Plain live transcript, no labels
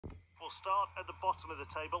start at the bottom of the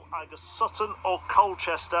table. Either Sutton or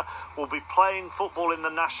Colchester will be playing football in the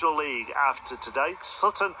National League after today.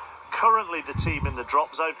 Sutton, currently the team in the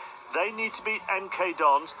drop zone. They need to beat MK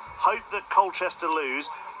Dons, hope that Colchester lose,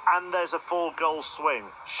 and there's a 4-goal swing.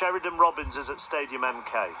 Sheridan Robbins is at Stadium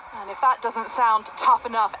MK. And if that doesn't sound tough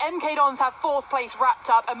enough, MK Dons have 4th place wrapped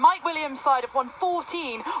up, and Mike Williams' side have won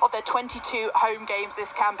 14 of their 22 home games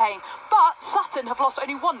this campaign. But Sutton have lost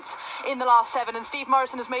only once in the last 7, and Steve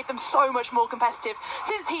Morrison has made them so much more competitive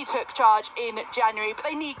since he took charge in January. But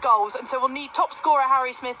they need goals, and so we'll need top scorer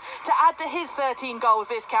Harry Smith to add to his 13 goals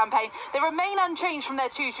this campaign. They remain unchanged from their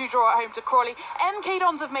 2-2 draw at home to Crawley. MK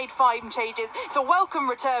Dons have made 5 changes. It's a welcome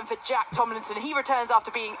return for Jack Tomlinson. He returns after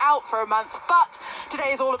being out for a month, but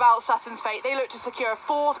today is all about Sutton's fate. They look to secure a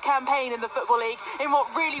 4th campaign in the Football League in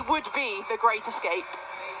what really would be the Great Escape.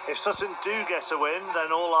 If Sutton do get a win,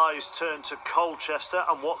 then all eyes turn to Colchester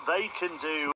and what they can do